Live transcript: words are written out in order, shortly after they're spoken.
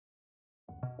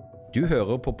Du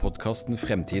hører på podcasten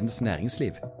Fremtidens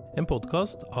Næringsliv. En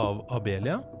podcast av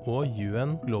Abelia og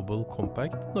UN Global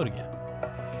Compact Norge.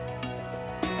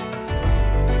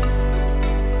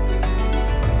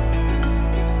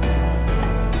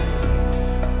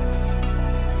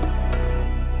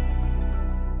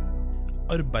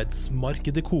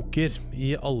 Arbeidsmarkedet koker.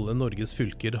 I alle Norges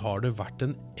fylker har det vært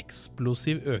en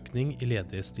eksplosiv økning i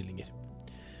ledige stillinger.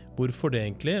 Hvorfor det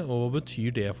egentlig, og hva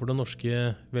betyr det for den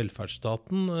norske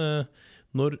velferdsstaten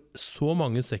når så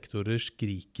mange sektorer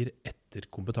skriker etter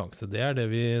kompetanse? Det det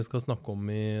vi skal snakke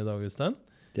om i dag, Øystein.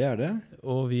 Det det.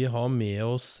 Og vi har med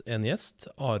oss en gjest,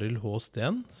 Arild H.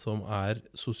 Steen, som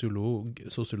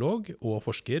sosiolog og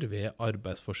forsker ved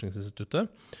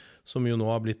Arbeidsforskningsinstituttet, som jo nå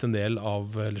har blitt en del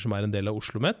av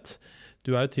OsloMet.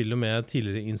 Du jo til og med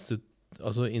tidligere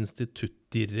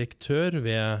instituttdirektør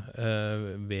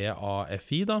ved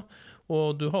AFI, da.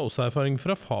 Og du har også erfaring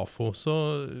fra FAFO, så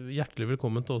hjertelig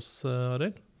velkommen til oss,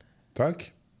 Arild. Takk.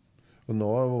 Og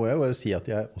nå må jeg bare si at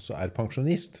jeg også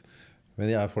pensjonist, men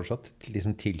jeg fortsatt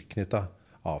liksom tilknyttet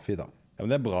AFI, da. Ja,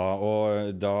 men det bra,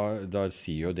 og da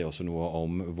sier jo det også noe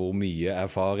om hvor mye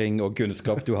erfaring og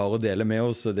kunnskap du har å dele med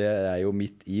oss, og det jo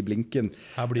midt i blinken.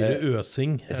 Her blir det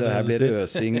øsing. Så her blir det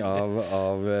øsing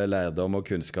av lærdom og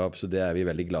kunnskap, så det vi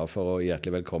veldig glad for, og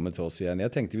hjertelig velkommen til oss igjen.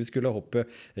 Jeg tenkte vi skulle hoppe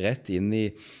rett inn i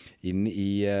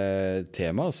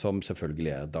temaer som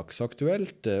selvfølgelig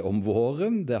dagsaktuelt, om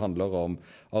våren. Det handler om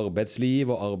arbeidsliv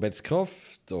og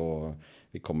arbeidskraft, og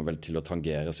vi kommer vel til å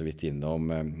tangere så vidt innom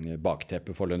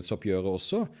bakteppet for lønnsoppgjøret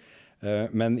også.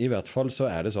 Men i hvert fall så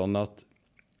det sånn at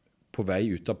på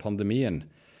vei ut av pandemien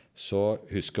så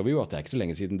husker vi jo at det ikke så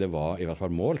lenge siden det var i hvert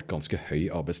fall målt ganske høy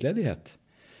arbeidsledighet.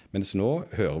 Mens nå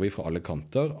hører vi fra alle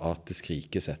kanter at det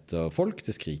skrikes etter folk,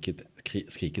 det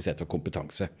skrikes etter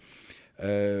kompetanse.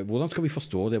 Hvordan skal vi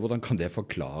forstå det? Hvordan kan det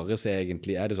forklares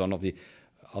egentlig? Det sånn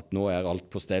at nå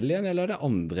alt på stell igjen, eller det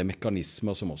andre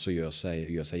mekanismer som også gjør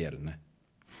seg gjeldende?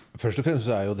 Først og fremst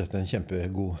så jo dette en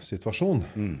kjempegod situasjon.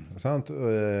 Sant?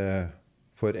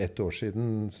 For 1 år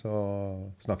siden så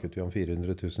snakket vi om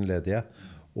 400 000 ledige,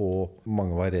 og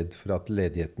mange var redd for at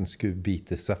ledigheten skulle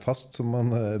bite seg fast, som man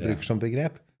bruker som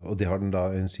begrep. Og det har den da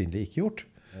øyensynlig ikke gjort.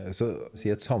 Så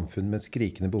et samfunn med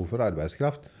skrikende behov for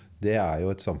arbeidskraft, det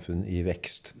jo et samfunn i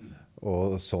vekst.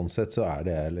 Og sånn sett så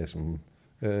det liksom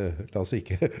la oss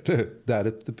ikke, det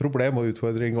et problem og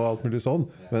utfordring og alt mulig sånn,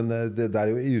 men det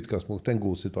jo i utgangspunktet en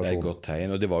god situasjon. Det et godt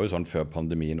tegn, og det var jo sånn før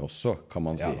pandemien også, kan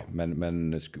man si. Ja.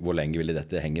 Men hvor lenge ville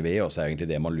dette henge ved oss, egentlig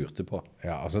det man lurte på.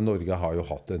 Ja, altså Norge har jo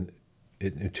hatt en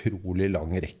utrolig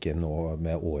lang rekke nå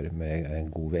med år med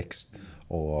en god vekst,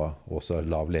 og også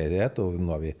lav ledighet, og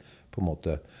nå vi på en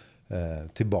måte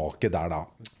tilbake der da.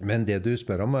 Men det du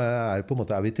spør om på en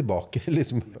måte, vi tilbake?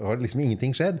 Har liksom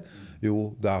ingenting skjedd?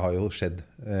 Jo, det har jo skjedd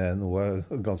noe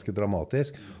ganske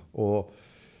dramatisk, og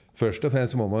først og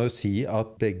fremst må man jo si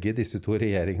at begge disse 2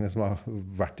 regjeringene som har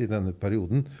vært i denne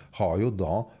perioden, har jo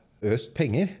da øst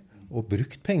penger og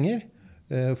brukt penger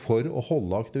for å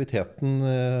holde aktiviteten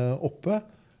oppe,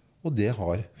 og det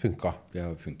har funket. Det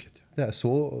har funket. Det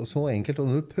så enkelt,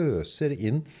 og når du pøser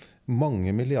inn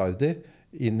mange milliarder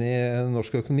inn i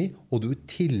norsk økonomi, og du i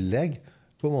tillegg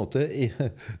på en måte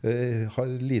har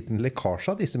liten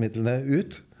lekkasje av disse midlene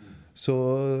ut, så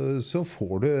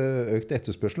får du økt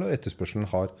etterspørsel, og etterspørselen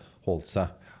har holdt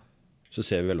seg. Så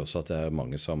ser vi vel også at det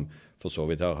mange som for så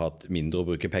vidt har hatt mindre å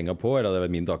bruke penger på, eller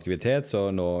det mindre aktivitet, så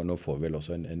nå får vi vel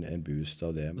også en boost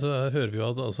av det. Så hører vi jo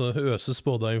at øses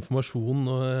både av informasjon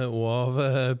og av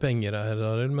penger her,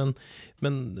 Arild,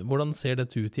 men hvordan ser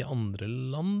dette ut i andre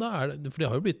land da? For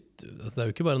det har jo blitt, det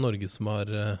jo ikke bare Norge som har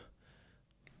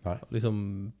liksom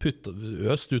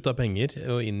øst ut av penger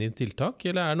og inn i tiltak,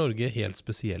 eller Norge helt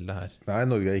spesielle her? Nei,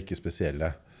 Norge ikke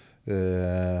spesielle.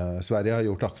 Sverige har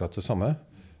gjort akkurat det samme.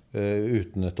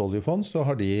 Uten et oljefond så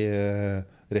har de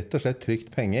rett og slett trykt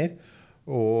penger,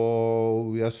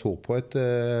 og jeg så på et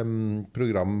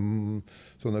program,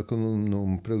 sånn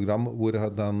økonomprogram, hvor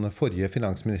den forrige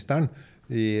finansministeren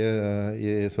i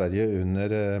Sverige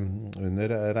under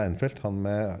Reinfeldt, han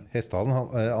med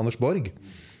hestehalen, Anders Borg,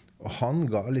 han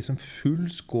ga liksom full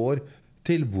skår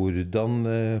til hvordan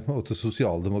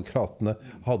sosialdemokratene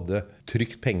hadde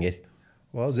trykt penger.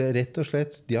 Og det rett og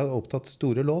slett, de har opptatt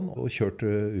store lån og kjørt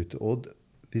ut. Og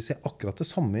vi ser akkurat det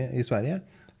samme i Sverige.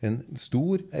 En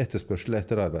stor etterspørsel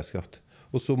etter arbeidskraft.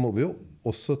 Og så må vi jo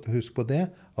også huske på det,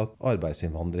 at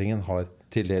arbeidsinnvandringen har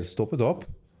til dels stoppet opp.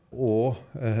 Og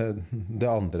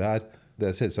det andre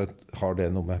det selvsagt har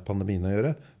det noe med pandemien å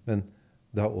gjøre, men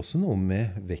det har også noe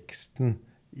med veksten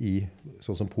i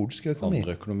sånn som polsk økonomi.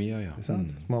 Andre økonomier, ja. Som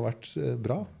har vært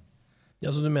bra. Ja,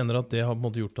 så du mener at det har på en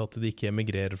måte gjort at de ikke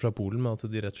emigrerer fra Polen, men at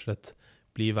de rett og slett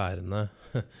blir værende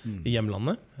i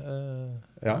hjemlandet?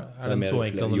 Ja. Det en så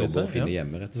enkel analyse? Jobbe og finne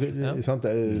hjemme, rett og slett. Sant?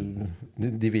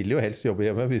 De vil jo helst jobbe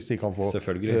hjemme hvis de kan få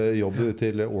jobb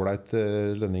til ålreit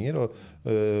lønninger. Og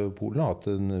Polen har hatt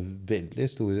en veldig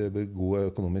stor,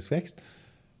 god økonomisk vekst.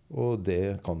 Og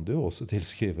det kan du jo også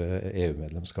tilskrive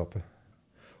EU-medlemskapet.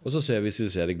 Og så hvis vi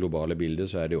ser det globale bildet,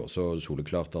 så det jo også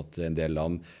soleklart at en del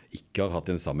land ikke har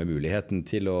hatt den samme muligheten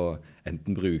til å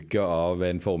enten bruke av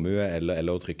en formue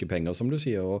eller å trykke penger, som du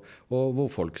sier, og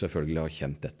hvor folk selvfølgelig har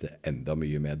kjent dette enda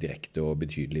mye mer direkte og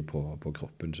betydelig på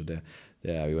kroppen. Så det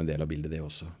jo en del av bildet, det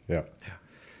også. Ja.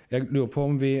 Jeg lurer på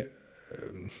om vi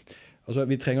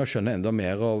trenger å skjønne enda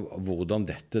mer av hvordan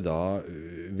dette da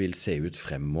vil se ut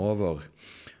fremover.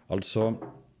 Altså,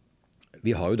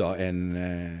 vi har jo da en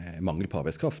mangel på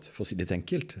arbeidskraft, for å si det litt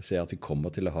enkelt. Ser at vi kommer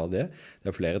til å ha det.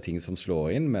 Det flere ting som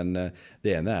slår inn, men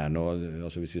det ene nå,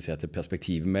 altså hvis vi ser til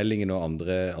perspektivmeldingen og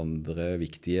andre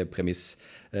viktige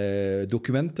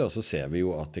premissdokumenter, så ser vi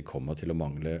jo at det kommer til å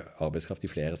mangle arbeidskraft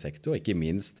i flere sektorer, ikke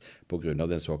minst på grunn av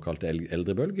den såkalte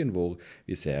eldrebølgen, hvor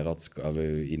vi ser at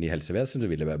inn i helsevesenet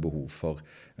vil det være behov for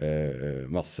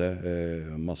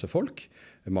masse folk.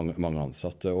 Mange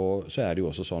ansatte, og så det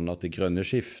jo også sånn at det grønne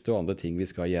skiftet og andre ting vi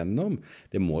skal gjennom,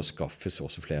 det må skaffes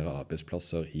også flere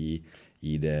arbeidsplasser i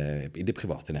det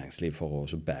private næringsliv for å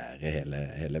også bære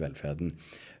hele velferden.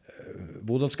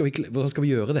 Hvordan skal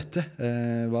vi gjøre dette?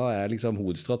 Hva liksom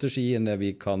hovedstrategien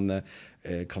vi kan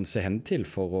se hen til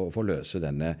for å løse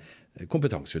denne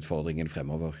kompetanseutfordringen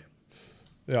fremover?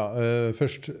 Ja,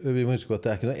 først, vi må huske at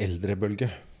det ikke noe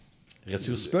eldrebølge.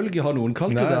 Ressursbølge har noen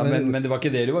kalt det, men det var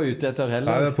ikke det du var ute etter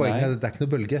heller. Nei, poenget det ikke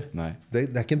noe bølge. Det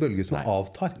ikke en bølge som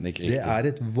avtar. Det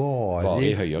et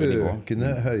varig økende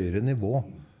høyere nivå.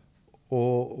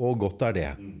 Og godt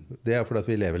det. Det fordi at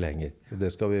vi lever lenger.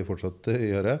 Det skal vi fortsatt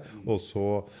gjøre. Og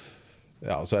så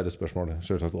det spørsmålet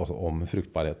selvsagt også om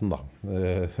fruktbarheten da.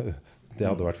 Det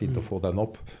hadde vært fint å få den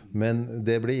opp. Men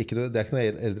det ikke noe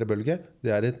eldrebølge.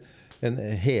 Det en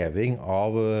heving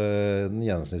av den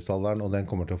gjennomsnittsalderen, og den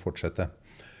kommer til å fortsette.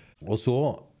 Og så,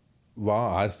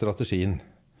 hva strategien?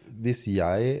 Hvis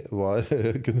jeg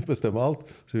kunne bestemme alt,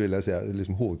 så ville jeg si at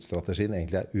liksom, hovedstrategien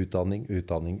egentlig utdanning.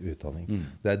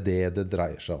 Det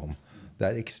dreier seg om.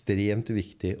 Det ekstremt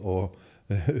viktig å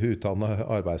utdanne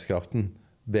arbeidskraften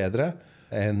bedre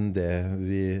enn det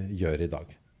vi gjør i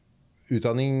dag.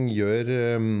 Utdanning gjør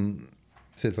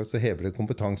selvsagt så hever det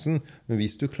kompetansen, men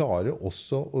hvis du klarer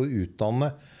også å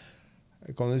utdanne,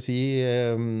 kan du si,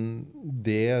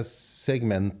 det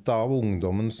segmentet av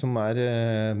ungdommen som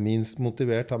minst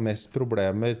motivert, har mest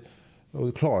problemer, og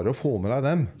du klarer å få med deg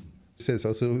dem,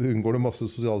 selvsagt så unngår du masse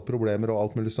sosiale problemer og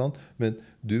alt mulig sånn, men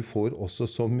du får også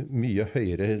så mye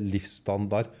høyere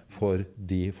livsstandard for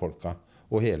de folka,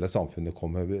 og hele samfunnet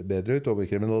kommer bedre ut, og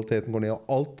kriminaliteten går ned, og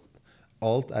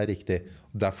alt riktig.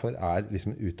 Derfor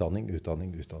liksom utdanning.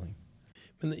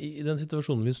 Men i den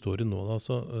situasjonen vi står i nå, da,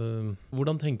 så,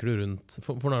 hvordan tenker du rundt?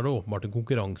 For nå det åpenbart en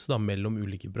konkurranse da, mellom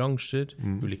ulike bransjer,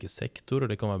 ulike sektorer.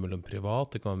 Det kan være mellom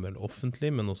privat, det kan være mellom offentlig,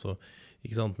 men også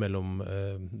ikke sant, mellom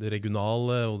det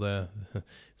regionale og det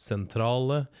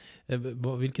sentrale.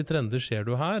 Hvilke trender ser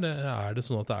du her? Det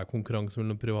sånn at det konkurranse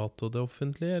mellom privat og det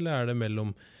offentlige, eller det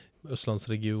mellom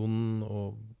Østlandsregionen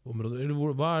og områder?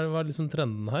 Eller hva liksom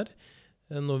trenden her?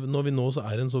 Når vi nå så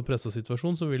en så presset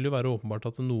situasjon, så vil det jo være åpenbart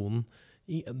at det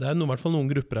i hvert fall noen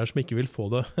grupper her som ikke vil få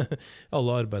det,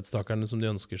 alle arbeidstakerne som de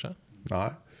ønsker seg. Nei.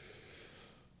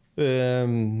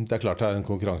 Det klart det en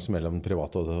konkurranse mellom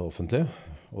privat og det offentlige,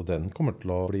 og den kommer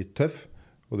til å bli tøff.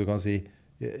 Og du kan si,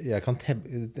 jeg kan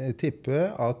tippe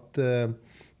at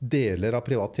deler av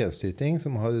privat tjenesteyting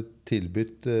som har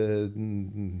tilbudt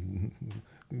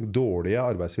dårlige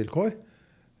arbeidsvilkår,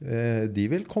 de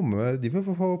vil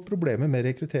få problemer med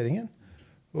rekrutteringen.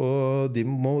 Og de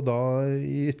må da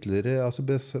ytterligere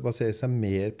basere seg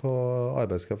mer på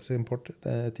arbeidskraftsimport,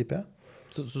 tipper jeg.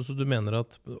 Så du mener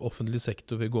at offentlig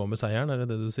sektor vil gå med seieren,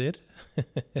 det du sier?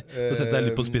 Så setter jeg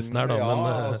litt på spissen her da.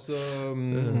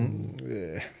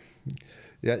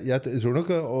 Jeg tror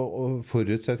nok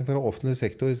forutsetningen for at offentlig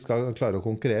sektor skal klare å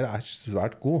konkurrere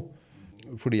svært god.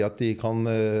 Fordi at de kan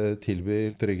tilby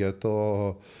trygghet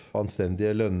og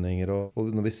anstendige lønninger.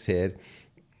 Og når vi ser,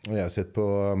 og jeg har sett på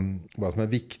hva som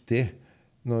viktig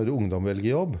når ungdom velger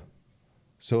jobb,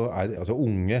 så altså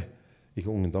unge,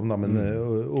 ikke ungdom da, men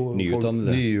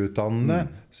nyutdannede,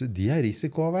 så de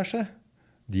risikoaverse.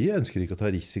 De ønsker ikke å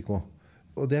ta risiko.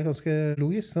 Og det ganske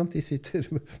logisk, sant? De sitter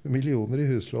med millioner i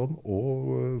huslån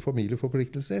og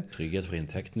familieforpliktelser. Trygghet for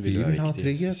inntekten vil være ha viktig.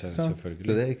 Trygghet,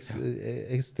 Selvfølgelig. så det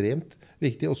ekstremt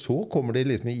viktig. Og så kommer de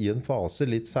liksom i en fase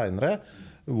litt senere,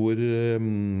 hvor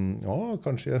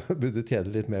kanskje jeg burde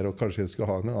tjene litt mer, og kanskje jeg skal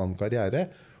ha en annen karriere.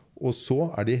 Og så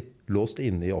de låst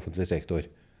inne i offentlig sektor.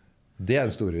 Det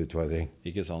en stor utfordring.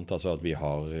 Ikke sant? Altså at vi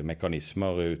har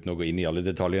mekanismer, uten å gå inn i alle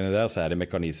detaljene der, så det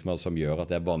mekanismer som gjør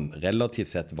at det relativt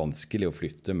sett vanskelig å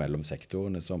flytte mellom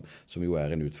sektorene, som jo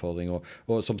en utfordring.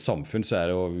 Og som samfunn så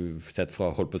det jo, sett fra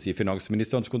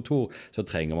finansministerens kontor, så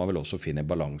trenger man vel også finne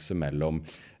en balanse mellom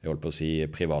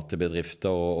private bedrifter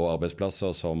og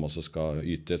arbeidsplasser som også skal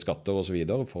yte skatter og så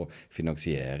videre for å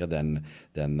finansiere den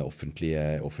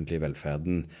offentlige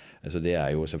velferden. Så det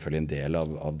jo selvfølgelig en del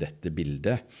av dette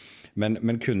bildet.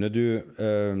 Men kunne du,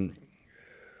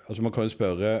 altså man kan jo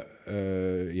spørre,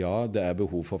 ja, det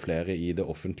behov for flere i det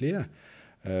offentlige,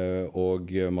 og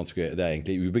det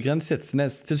egentlig ubegrenset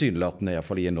tilsynelatende, i hvert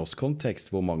fall i en norsk kontekst,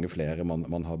 hvor mange flere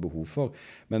man har behov for.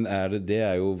 Men det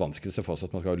jo vanskelig å se for seg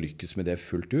at man skal lykkes med det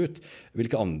fullt ut.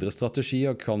 Hvilke andre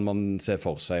strategier kan man se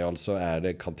for seg? Altså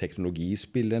kan teknologi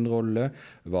spille en rolle?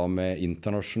 Hva med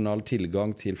internasjonal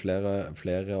tilgang til flere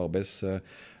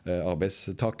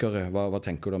arbeidstakere? Hva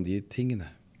tenker du om de tingene?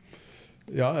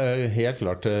 Ja, helt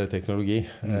klart teknologi.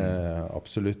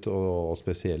 Absolutt, og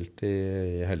spesielt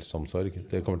i helseomsorg.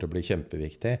 Det kommer til å bli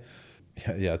kjempeviktig.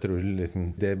 Jeg tror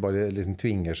det bare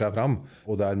tvinger seg fram,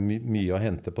 og det mye å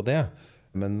hente på det.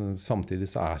 Men samtidig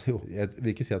så det jo, jeg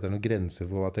vil ikke si at det noen grenser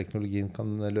for hva teknologien kan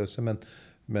løse, men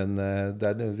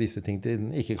det visse ting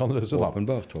den ikke kan løse.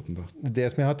 Åpenbart. Det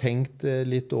som jeg har tenkt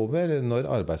litt over, når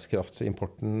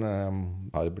arbeidskraftsimporten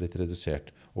har blitt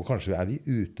redusert, og kanskje vi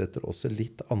ute etter også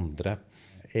litt andre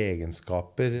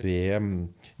egenskaper ved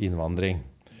innvandring,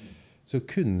 så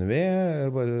kunne vi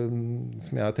bare,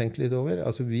 som jeg har tenkt litt over,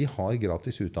 altså vi har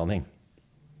gratis utdanning.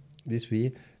 Hvis vi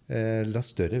la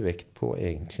større vekt på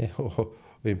egentlig å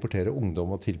importere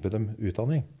ungdom og tilby dem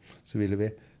utdanning, så ville vi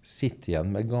sitte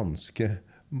igjen med ganske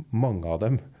mange av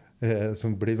dem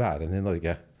som blir værende i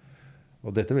Norge.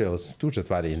 Og dette vil jo stort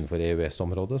sett være innenfor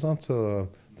EØS-området, sant? Så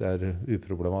det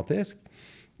uproblematisk.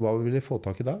 Hva vil vi få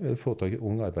tak i da? Vi vil få tak i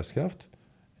ung arbeidskraft.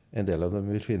 En del av dem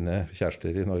vil finne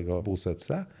kjærester i Norge og bosette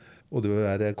seg. Og det vil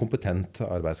være kompetent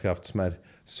arbeidskraft som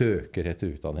søker etter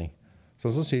utdanning.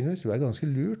 Så sannsynligvis vil det ganske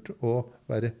lurt å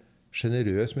være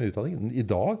generøs med utdanning. I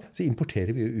dag så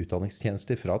importerer vi jo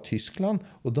utdanningstjenester fra Tyskland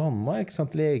og Danmark,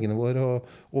 sant? Legene våre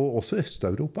og også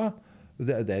Øst-Europa.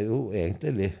 Det jo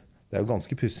egentlig det jo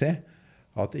ganske pussig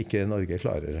at ikke Norge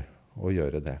klarer å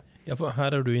gjøre det. Ja, for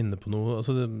her du inne på noe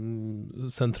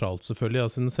sentralt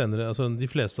selvfølgelig. De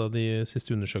fleste av de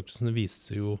siste undersøkelsene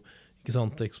viste jo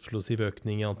eksplosiv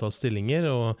økning i antall stillinger,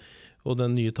 og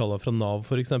den nye tallet fra NAV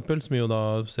for eksempel, som jo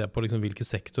da ser på hvilke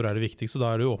sektor det viktigst, så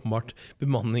da det jo åpenbart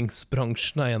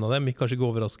bemanningsbransjen en av dem, kanskje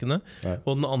ikke overraskende. Nei.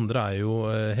 Og den andre jo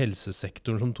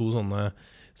helsesektoren som to sånne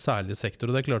særlige sektorer.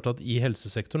 Og det klart at i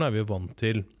helsesektoren vi jo vant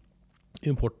til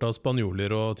import av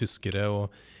spanjoler og tyskere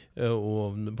og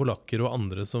polakker og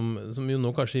andre som jo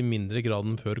nå kanskje i mindre grad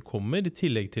enn før kommer, i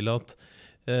tillegg til at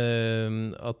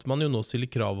man jo nå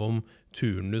stiller krav om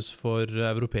turnus for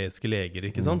europeiske leger,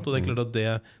 ikke sant? Og det klart at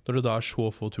når det da så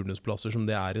få turnusplasser som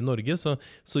det i Norge,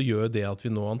 så gjør det at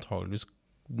vi nå antageligvis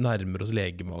nærmer oss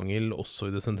legemangel også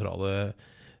i det sentrale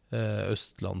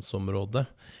østlandsområdet.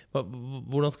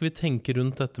 Hvordan skal vi tenke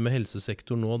rundt dette med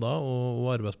helsesektoren nå da, og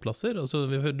arbeidsplasser? Altså,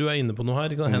 du inne på noe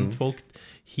her, kan hente folk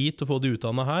hit og få de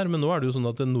utdannet her, men nå det jo sånn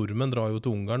at nordmenn drar jo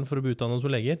til Ungarn for å bli utdannet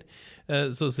som leger.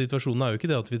 Så situasjonen jo ikke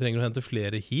det at vi trenger å hente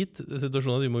flere hit,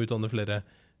 situasjonen at vi må utdanne flere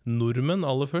nordmenn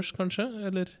aller først, kanskje,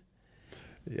 eller?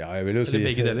 Ja, jeg vil jo si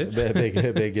begge deler.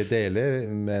 begge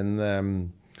deler, men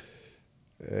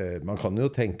man kan jo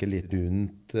tenke litt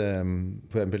rundt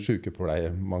for eksempel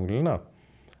sykepleiermangelen.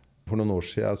 For noen år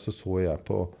siden så jeg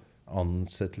på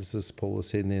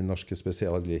ansettelsespolicyen i norske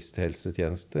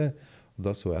spesialisthelsetjenester, og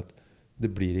da så jeg at det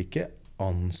blir ikke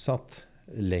ansatt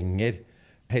lenger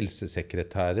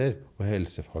helsesekretærer og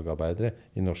helsefagarbeidere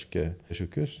i norske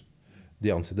sykehus. De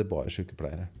ansetter bare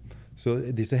sykepleiere. Så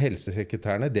disse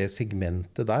helsesekretærene, det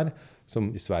segmentet der,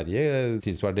 som i Sverige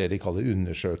tilsvarer det de kaller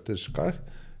undersköterskar,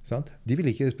 de vil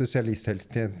ikke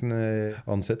spesialisthelsetjenesten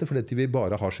ansette, for de vil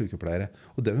bare ha sykepleiere.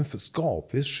 Og dermed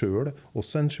skaper vi selv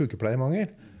også en sykepleiermangel.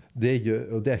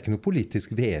 Og det ikke noe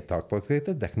politisk vedtak på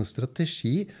dette, det ikke noe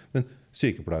strategi, men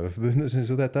Sykepleierforbundet synes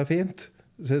jo dette fint,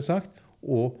 selvsagt.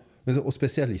 Og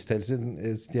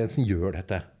spesialisthelsetjenesten gjør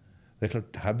dette. Det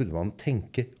klart, her burde man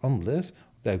tenke annerledes,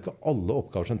 Det er jo ikke alle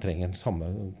oppgaver som trenger den samme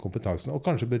kompetansen. Og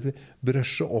kanskje bør vi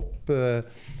brøsje opp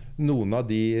noen av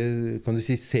de kan du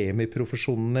si,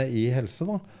 semiprofesjonene i helse.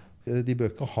 Da. De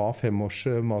bør ikke ha 5 års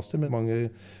master, men mange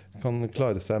kan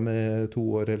klare seg med 2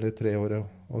 år eller 3 år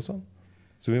og sånn.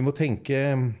 Så vi må tenke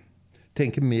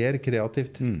mer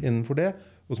kreativt innenfor det.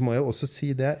 Og så må jeg også si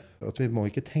det, at vi må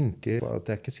ikke tenke at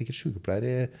det er ikke sikkert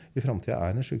sykepleier i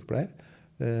fremtiden en sykepleier.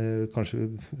 Kanskje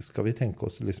skal vi tenke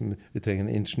oss liksom, vi trenger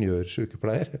en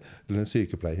ingeniør-sykepleier eller en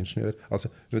sykepleieingeniør.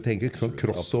 Altså, vi tenker sånn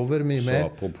crossover mye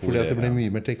mer, fordi at det blir mye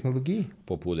mer teknologi.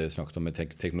 På det vi snakket om med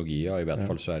teknologier, i hvert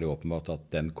fall så det åpenbart at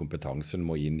den kompetansen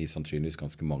må inn i sannsynligvis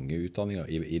ganske mange utdanninger,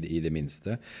 i det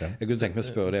minste. Jeg kunne tenke meg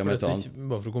å spørre deg om et annet.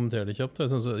 Bare for å kommentere det kjapt,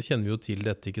 så kjenner vi jo til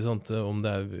dette, ikke sant? Om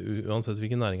det uansett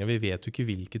hvilken næring, vi vet jo ikke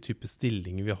hvilke type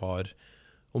stillinger vi har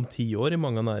om 10 år i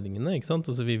mange av næringene, ikke sant?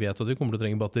 Altså, vi vet at vi kommer til å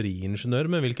trenge batteriingeniør,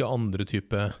 men hvilke andre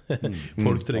type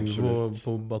folk trenger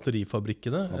på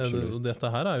batterifabrikkene? Og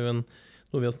dette her jo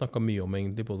noe vi har snakket mye om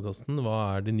egentlig i podcasten.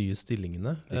 Hva de nye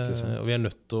stillingene? Og vi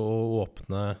nødt til å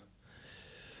åpne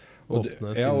og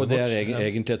det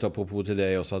egentlig et apropos til det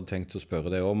jeg også hadde tenkt å spørre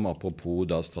deg om, apropos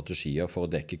da strategier for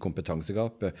å dekke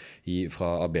kompetansegapet.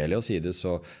 Fra Abelias side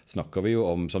så snakker vi jo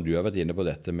om, som du har vært inne på,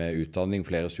 dette med utdanning,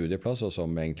 flere studieplasser,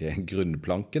 som egentlig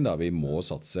grunnplanken. Da. Vi må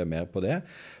satse mer på det.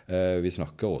 Vi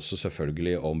snakker også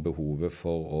selvfølgelig om behovet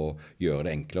for å gjøre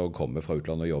det enklere å komme fra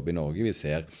utlandet og jobbe i Norge. Vi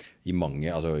ser i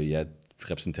mange, jeg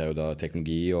representerer jo da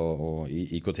teknologi og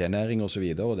IKT-næring og så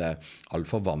videre, og det alt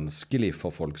for vanskelig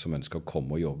for folk som ønsker å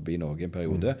komme og jobbe i Norge en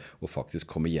periode, og faktisk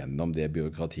komme gjennom det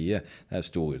byråkratiet. Det en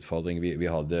stor utfordring. Vi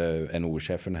hadde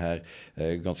NHO-sjefen her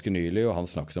ganske nylig, og han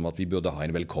snakket om at vi burde ha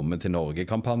en velkommen til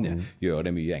Norge-kampanje.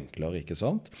 Gjøre det mye enklere, ikke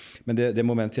sant? Men det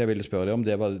momentet jeg ville spørre deg om,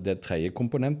 det var det tredje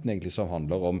komponenten egentlig, som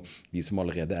handler om de som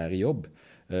allerede i jobb,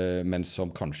 men som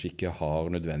kanskje ikke har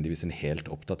nødvendigvis en helt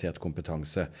oppdatert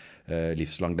kompetanse.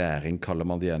 Livslang læring kaller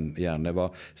man det gjerne.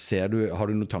 Har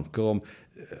du noen tanker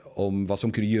om hva som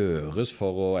kunne gjøres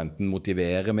for å enten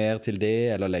motivere mer til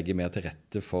det, eller legge mer til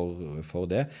rette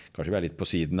for det? Kanskje vi litt på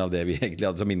siden av det vi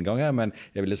egentlig hadde som inngang her, men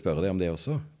jeg ville spørre deg om det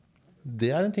også.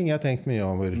 Det en ting jeg har tenkt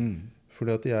mye over.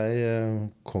 Fordi at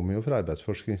jeg kom jo fra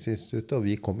Arbeidsforskningsinstituttet, og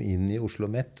vi kom inn i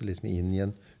OsloMet, liksom inn i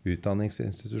en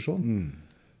utdanningsinstitusjon.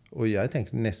 Og jeg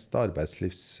tenker neste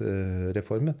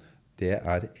arbeidslivsreformen, det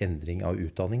endring av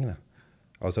utdanningene.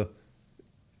 Altså,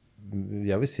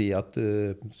 jeg vil si at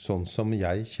sånn som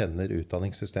jeg kjenner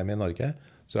utdanningssystemet i Norge,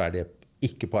 så det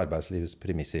ikke på arbeidslivets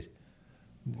premisser.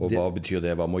 Og hva betyr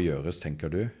det? Hva må gjøres, tenker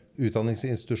du?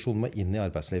 Utdanningsinstitusjonen må inn i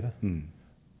arbeidslivet.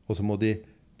 Og så må de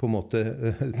på en måte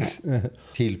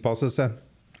tilpasse seg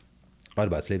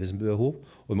arbeidslivets behov,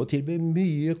 og de må tilby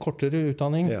mye kortere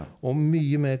utdanning og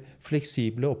mye mer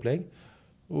fleksible opplegg.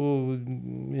 Og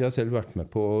jeg har selv vært med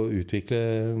på å utvikle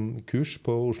kurs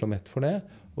på OsloMet for det,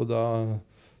 og da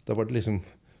var det liksom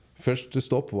første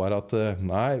stopp var at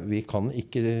nei, vi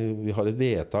har et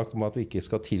vedtak om at vi ikke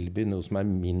skal tilby noe som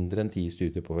mindre enn 10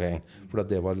 studiepoeng, for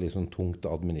det var liksom tungt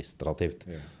administrativt.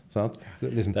 Sant?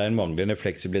 Liksom. Det en manglende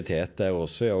fleksibilitet der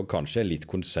også, og kanskje en litt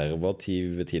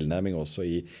konservativ tilnærming også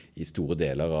i store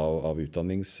deler av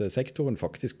utdanningssektoren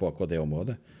faktisk på akkurat det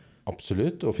området.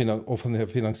 Absolutt, og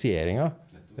finansieringen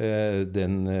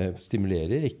den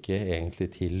stimulerer ikke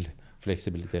egentlig til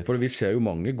fleksibilitet. For vi ser jo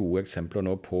mange gode eksempler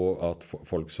nå på at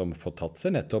folk som får tatt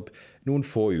seg nettopp noen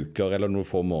få uker eller noen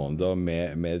få måneder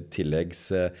med tilleggs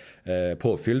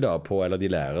påfyll eller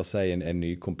de lærer seg en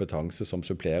ny kompetanse som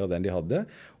supplerer den de hadde,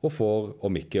 og får,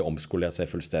 om ikke omskolert seg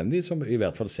fullstendig, som i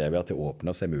hvert fall ser vi at det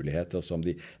åpner seg muligheter som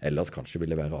de ellers kanskje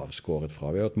ville være avskåret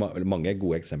fra. Vi har hatt mange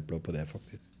gode eksempler på det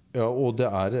faktisk. Ja, og det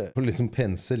å liksom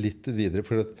pense litt videre,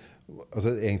 for at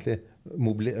altså egentlig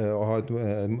å ha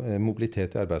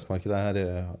mobilitet i arbeidsmarkedet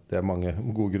det mange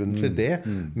gode grunner til det,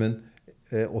 men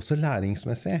også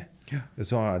læringsmessig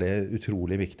så det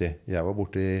utrolig viktig. Jeg var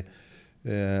borte i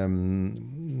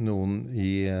noen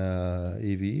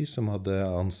i Vy som hadde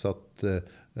ansatt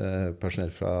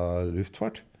personell fra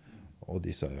luftfart, og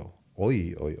de sa jo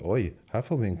oi, her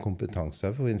får vi en kompetanse,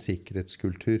 her får vi en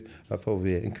sikkerhetskultur, her får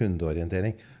vi en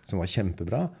kundeorientering som var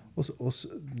kjempebra, og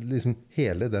liksom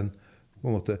hele den på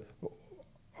en måte,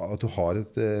 at du har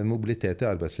et mobilitet i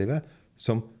arbeidslivet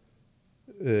som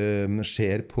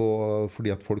skjer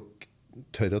fordi at folk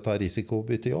tør å ta risiko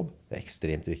og bytte jobb. Det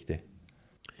ekstremt viktig.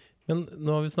 Men nå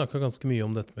har vi snakket ganske mye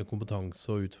om dette med kompetanse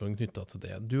og utfordring knyttet til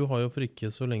det. Du har jo for ikke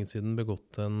så lenge siden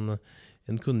begått en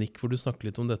kronikk hvor du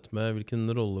snakker litt om dette med hvilken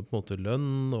rolle på en måte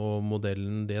lønn og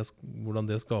modellen, hvordan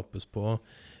det skapes på.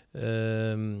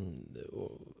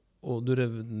 Og du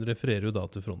refererer jo da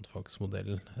til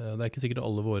frontfagsmodellen. Det ikke sikkert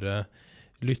alle våre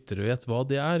lyttere vet hva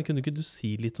det Kunne ikke du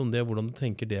si litt om det, hvordan du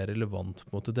tenker det relevant på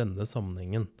en måte denne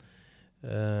sammenhengen?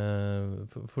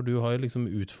 For du har jo liksom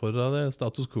utfordret det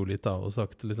status quo litt da, og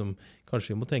sagt liksom,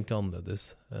 kanskje vi må tenke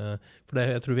annerledes. For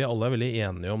jeg tror vi alle veldig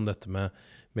enige om dette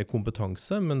med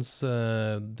kompetanse, mens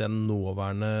den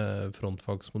nåværende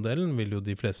frontfagsmodellen vil jo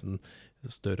de fleste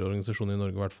større organisasjoner i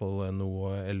Norge, i hvert fall NHO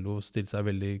og LO, stille seg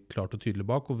veldig klart og tydelig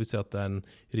bak, og vi ser at det en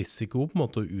risiko på en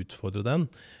måte å utfordre den.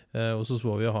 Og så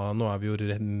må vi jo nå vi jo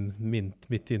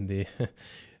midt inne i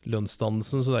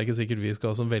lønnsdannelsen, så det ikke sikkert vi skal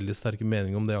ha sånn veldig sterke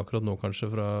meninger om det akkurat nå, kanskje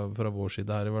fra vår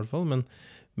side her i hvert fall,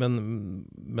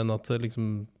 men at liksom,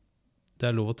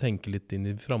 det lov å tenke litt inn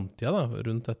i fremtiden da,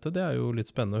 rundt dette, det jo litt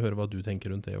spennende å høre hva du tenker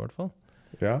rundt det i hvert fall.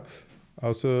 Ja,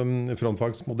 altså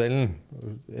frontfagsmodellen,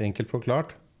 enkelt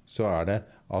forklart, så det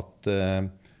at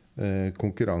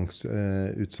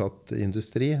konkurranseutsatt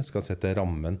industri skal sette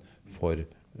rammen for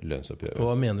lønnsoppgjøret. Og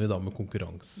hva mener vi da med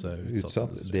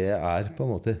konkurranseutsatt industri? Det på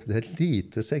en måte det et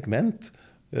lite segment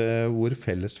hvor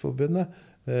Fellesforbundet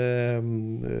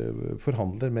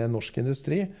forhandler med norsk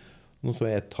industri. Nå så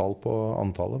jeg et tall på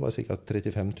antallet, var ca.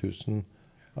 35 000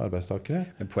 arbeidstakere.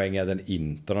 Men poenget den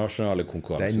internasjonale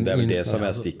konkurransen, det vel det som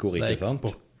stikkord, ikke sant? Så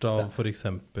det eksport av for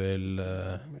eksempel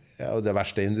Ja, og det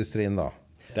verste industrien da.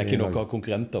 Det ikke noe av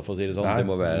konkurrenter, for å si det sånn. Nei, det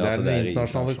må være, det altså, den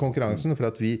internasjonale konkurransen for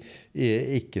at vi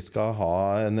ikke skal ha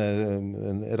en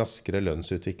raskere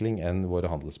lønnsutvikling enn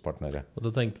våre handelspartnere. Og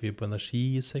da tenker vi på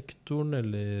energisektoren,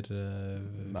 eller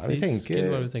Nei, fisk,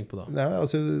 eller hva vi tenker på da? Nei,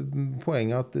 altså,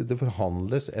 poenget at det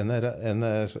forhandles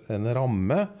en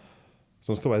ramme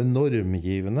som skal være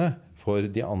normgivende for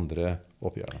de andre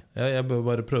oppgjørene. Ja, jeg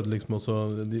bare prøvde liksom også,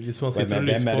 hvis man sitter og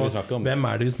hvem lurer vi snakker om? Hvem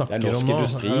det vi snakker om nå? Det norsk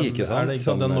industri, ikke sant? Det ikke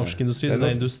sant? Det norsk industri, så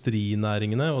det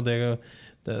industrinæringene, og det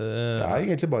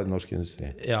egentlig bare norsk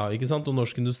industri. Ja, ikke sant? Og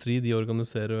norsk industri, de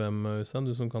organiserer hvem, Øystein,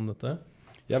 du som kan dette?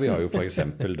 Ja, vi har jo for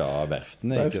eksempel da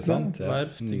verftene, ikke sant? Ja.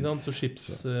 Verft, ikke sant? Så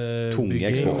skipsbygging. Tunge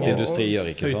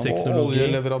eksportindustrier, ikke sant? Og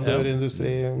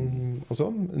oljeleverandørindustri og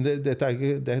sånn.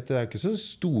 Dette ikke så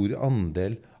stor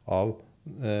andel av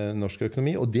norsk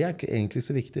økonomi, og det ikke egentlig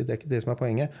så viktig, det ikke det som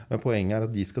poenget, men poenget at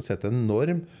de skal sette en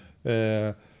norm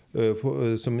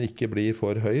som ikke blir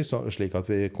for høy, slik at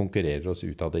vi konkurrerer oss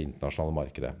ut av det internasjonale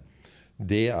markedet.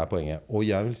 Det poenget, og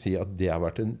jeg vil si at det har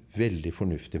vært en veldig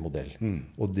fornuftig modell,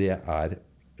 og det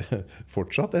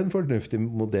fortsatt en fornuftig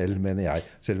modell, mener jeg,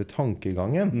 selve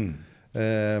tankegangen.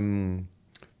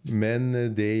 Men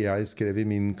det jeg skrev i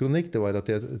min kronikk, det var at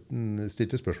jeg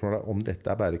stilte spørsmålet om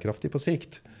dette bærekraftig på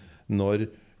sikt, når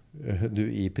du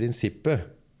i prinsippet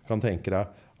kan tenke deg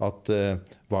at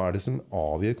hva det som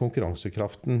avgjør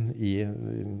konkurransekraften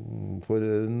for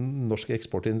norsk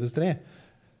eksportindustri?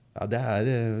 Ja, det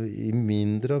i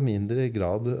mindre og mindre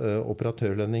grad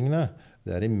operatørlønningene.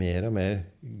 Det i mer og mer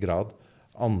grad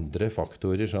andre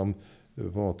faktorer som på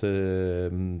en måte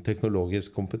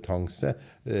teknologisk kompetanse,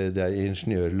 det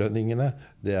ingeniørlønningene,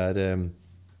 det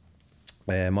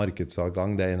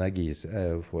markedsadgang, det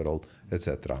energiforhold,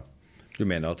 etc. Du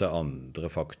mener at det andre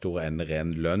faktorer enn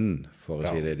ren lønn, for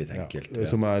å si det litt enkelt? Ja,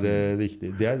 som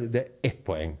viktig. Det ett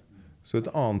poeng. Så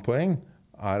et annet poeng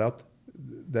at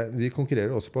vi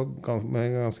konkurrerer også med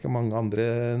ganske mange andre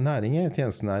næringer,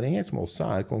 tjenestenæringer, som også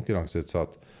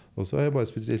konkurranseutsatt. Og så har jeg bare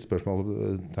stilt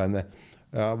spørsmålstegn ved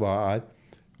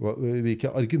hvilke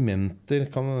argumenter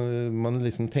kan man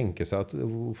liksom tenke seg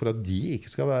for at de ikke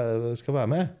skal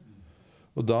være med?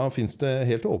 Og da finnes det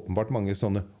helt åpenbart mange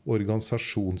sånne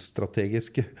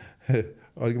organisasjonsstrategiske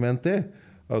argumenter.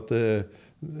 At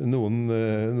noen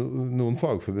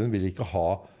fagforbund vil ikke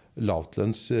ha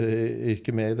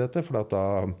lavtlønnsyrke med i dette, for at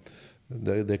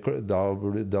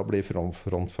da blir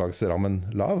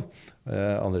frontfagsrammen lav.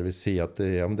 Andre vil si at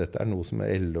ja, men dette noe som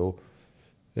LO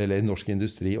eller Norsk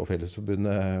Industri og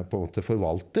Fellesforbundet på en måte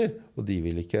forvalter, og de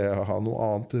vil ikke ha noe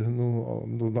annet,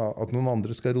 at noen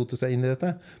andre skal rote seg inn i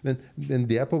dette. Men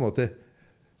det på en måte,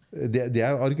 det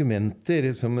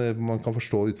argumenter som man kan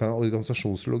forstå ut fra en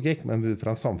organisasjonslogikk, men ut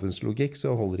fra en samfunnslogikk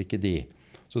så holder ikke de.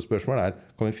 Så spørsmålet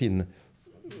kan vi finne,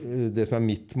 det som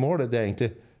mitt mål, det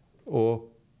egentlig å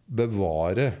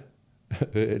bevare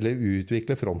eller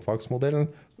utvikle frontfagsmodellen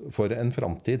for en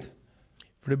fremtid.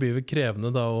 For det blir vel krevende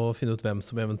da å finne ut hvem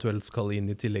som eventuelt skal inn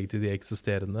i tillegg til de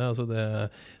eksisterende. Altså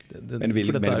men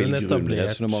vil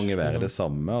grunnresonementet være det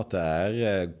samme? At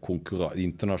det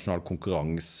internasjonal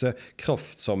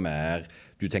konkurransekraft som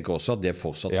du tenker også at det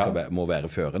fortsatt må være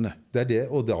førende? Det det,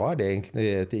 og da det egentlig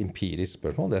et empirisk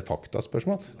spørsmål, det et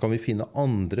faktaspørsmål. Kan vi finne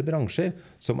andre bransjer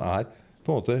som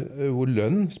på en måte, hvor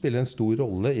lønn spiller en stor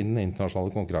rolle i den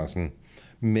internasjonale konkurransen?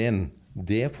 Men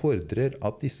det fordrer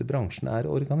at disse bransjene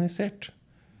organisert.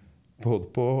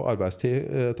 Både på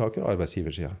arbeidstaker- og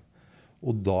arbeidsgiversiden.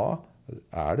 Og da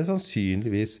det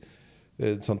sannsynligvis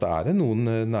sånn, det noen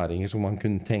næringer som man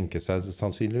kunne tenke seg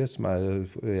sannsynligvis, som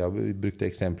jeg brukte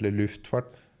eksempler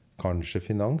luftfart, kanskje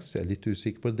finans, jeg litt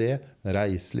usikker på det,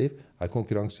 reiseliv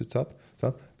konkurranseutsatt.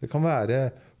 Sånn. Det kan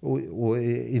være og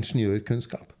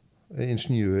ingeniørkunnskap,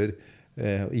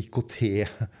 IKT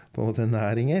på en måte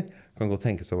næringer, kan godt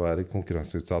tenke seg å være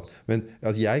konkurranseutsatt. Men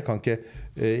jeg kan ikke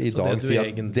i dag si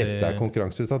at dette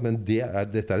konkurranseutsatt, men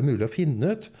dette mulig å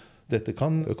finne ut. Dette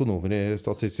kan økonomer i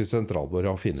Statistisk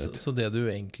sentralbyrå finne ut. Så det du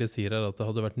egentlig sier at det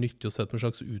hadde vært nyttig å sette en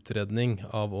slags utredning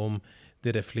av om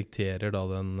det reflekterer da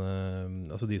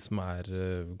altså de som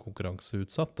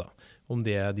konkurranseutsatt da. Om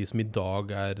det de som i dag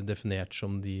definert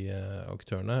som de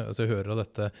aktørene. Altså jeg hører av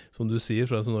dette, som du sier,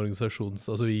 fra en sånn organisasjon,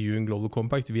 altså vi i UN Global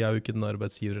Compact, vi jo ikke den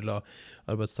arbeidsgiver- eller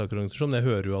arbeidstakerorganisasjon, men jeg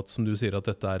hører jo at, som du sier, at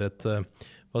dette et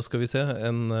hva skal vi se,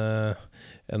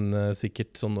 en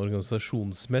sikkert sånn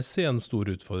organisasjonsmessig en stor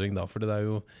utfordring da, for det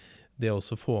jo det å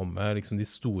også få med liksom de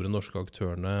store norske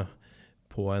aktørene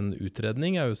på en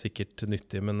utredning jo sikkert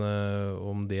nyttig, men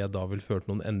om det da vil føre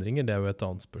til noen endringer, det jo et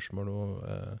annet spørsmål,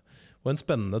 og en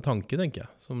spennende tanke, tenker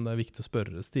jeg, som det viktig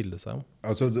å stille seg om.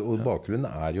 Altså, og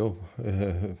bakgrunnen jo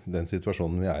den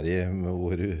situasjonen vi i,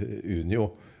 hvor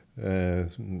Unio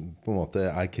på en måte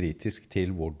kritisk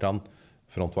til hvordan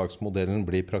frontfagsmodellen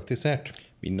blir praktisert.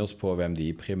 Minn oss på hvem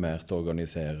de primært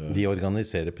organiserer. De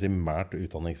organiserer primært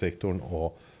utdanningssektoren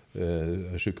og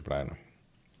sykepleierne.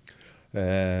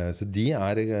 Så de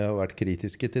har vært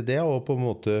kritiske til det, og på en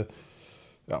måte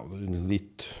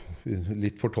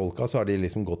litt fortolket så har de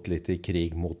liksom gått litt i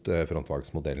krig mot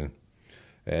frontfagsmodellen.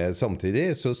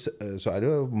 Samtidig så det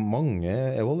jo mange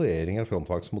evalueringer av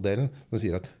frontfagsmodellen som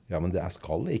sier at ja, men det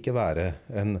skal ikke være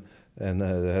en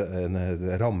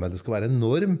ramme, det skal være en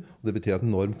norm, og det betyr at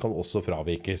en norm kan også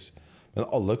fravikes. Men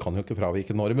alle kan jo ikke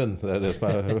fravike normen, det det som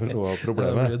noe av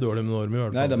problemet. Det dårlig med norm i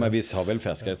hvert fall. Nei, men vi har vel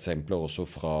ferske eksempler også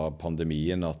fra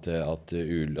pandemien, at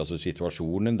altså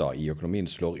situasjonen da, i økonomien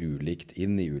slår ulikt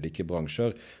inn i ulike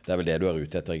bransjer. Det vel det du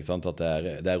ute etter, ikke sant? At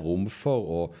det rom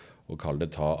for å kalle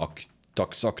det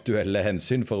dagsaktuelle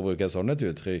hensyn, for å bruke sånn et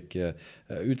uttrykk,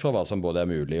 ut fra hva som både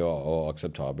mulig og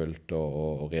akseptabelt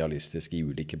og realistisk i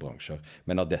ulike bransjer.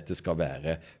 Men at dette skal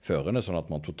være førende, sånn at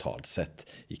man totalt sett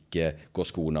ikke går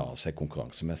skoene av seg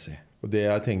konkurransemessig. Og det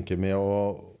jeg tenker med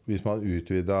hvis man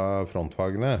utvider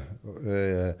frontfagene,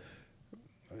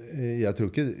 jeg tror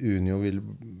ikke Unio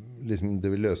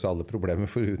det vil løse alle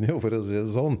problemer for Unio, for å si det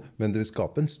sånn, men det vil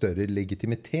skape en større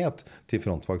legitimitet til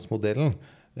frontfagsmodellen,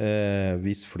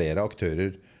 hvis flere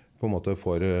aktører på en måte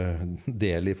får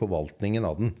del i forvaltningen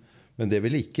av den. Men det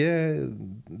vil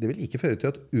ikke føre til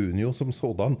at Unio som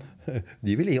sådan,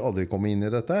 de vil aldri komme inn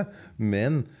i dette,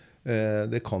 men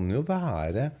det kan jo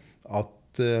være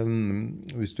at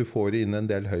hvis du får inn en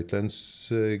del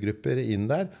høytlønnsgrupper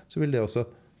inn der, så vil det også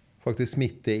faktisk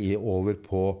smitte over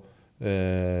på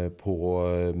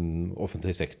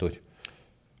offentlig sektor.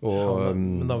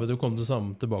 Men da vil du komme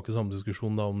tilbake til samme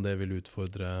diskusjon da, om det vil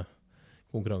utfordre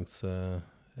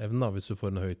konkurranseevnen da, hvis du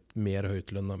får mer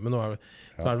høytlønna. Men nå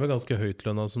det vel ganske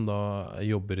høytlønna som da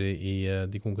jobber i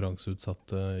de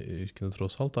konkurranseutsatte yrkene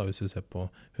tross alt, da, hvis vi ser på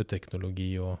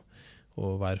høyteknologi og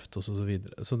verft og så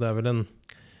videre. Så det vel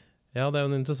det jo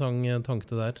en interessant tanke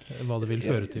det der, hva det vil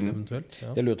føre til eventuelt.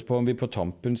 Ja. Jeg lurte på om vi på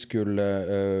tampen skulle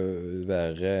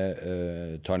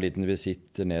ta en liten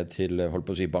visitt ned til, holdt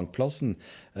på å si, bankplassen.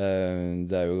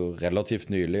 Det jo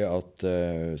relativt nylig at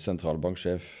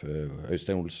sentralbanksjef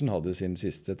Øystein Olsen hadde sin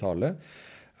siste tale.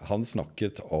 Han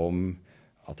snakket om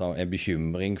at han en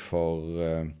bekymring for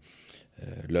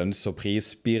lønns- og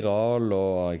prisspiral,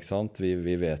 og ikke sant?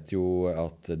 Vi vet jo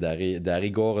at der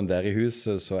i gården, der i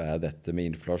huset, så dette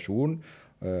med inflasjon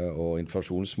og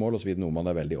inflasjonsmål og så videre noe man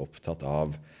veldig opptatt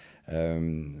av.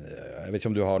 Jeg vet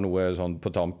ikke om du har noe sånn på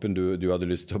tampen du hadde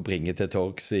lyst til å bringe til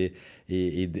torgs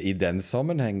i den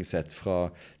sammenheng, sett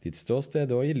fra ditt ståsted,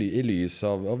 og i lys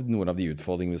av noen av de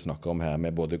utfordringene vi snakker om her,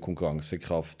 med både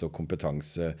konkurransekraft og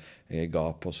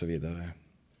kompetansegap og så videre.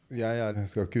 Jeg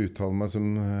skal ikke uttale meg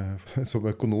som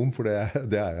økonom, for det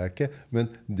jeg ikke. Men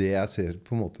det jeg ser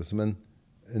på en måte som en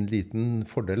liten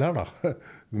fordel her, da,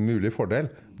 mulig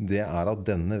fordel, det at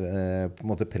denne på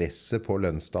en måte presset på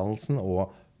lønnsdannelsen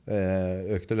og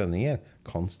økte lønninger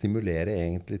kan stimulere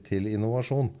egentlig til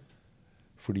innovasjon.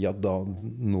 Fordi at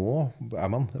nå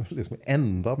man liksom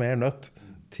enda mer nødt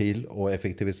til å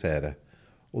effektivisere.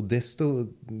 Og desto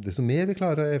mer vi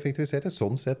klarer å effektivisere,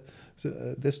 sånn sett,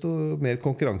 desto mer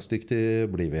konkurransedyktig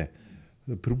blir vi.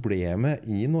 Problemet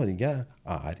i Norge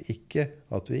ikke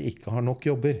at vi ikke har nok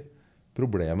jobber.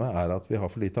 Problemet er at vi har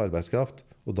for lite arbeidskraft,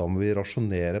 og da må vi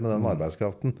rasjonere med den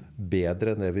arbeidskraften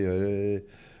bedre enn det vi gjør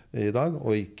i dag,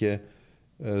 og ikke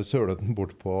søle den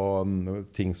bort på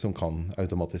ting som kan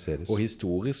automatiseres. Og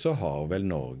historisk så har vel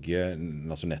Norge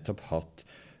altså nettopp hatt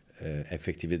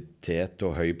effektivitet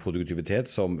og høy produktivitet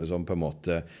som på en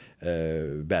måte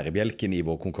bærebjelken i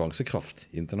vår konkurransekraft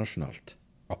internasjonalt.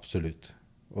 Absolutt.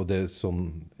 Og det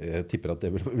sånn, jeg tipper at det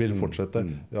vil fortsette.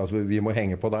 Altså, vi må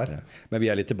henge på der. Ja. Men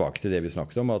vi litt tilbake til det vi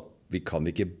snakket om, at vi kan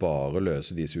ikke bare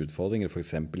løse disse utfordringene, for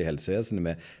eksempel i helsevesenet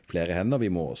med flere hender.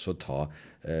 Vi må også ta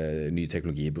ny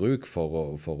teknologi i bruk for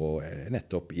å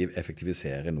nettopp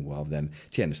effektivisere noe av den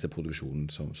tjenesteproduksjonen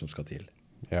som skal til.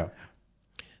 Ja.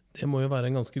 Det må jo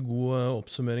være en ganske god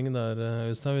oppsummering der,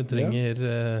 Øystein. Vi trenger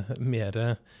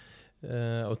mer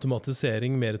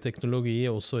automatisering, mer teknologi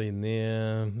også inn i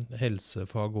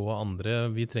helsefag og andre.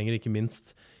 Vi trenger ikke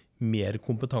minst mer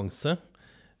kompetanse.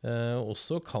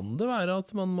 Også kan det være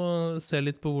at man må se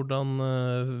litt på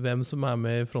hvem som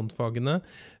med i frontfagene,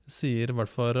 sier i hvert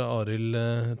fall Arild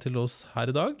til oss her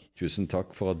i dag. Tusen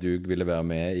takk for at du ville være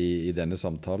med i denne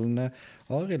samtalen,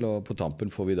 Arild. Og på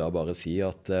tampen får vi da bare si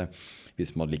at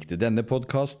hvis man likte denne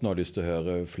podcasten og har lyst til å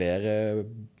høre flere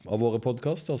av våre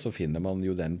podcaster, så finner man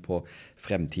jo den på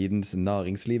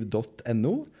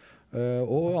fremtidensnæringsliv.no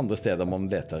og andre steder man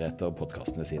leter etter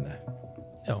podcastene sine.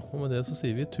 Ja, og med det så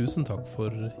sier vi tusen takk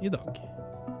for i dag.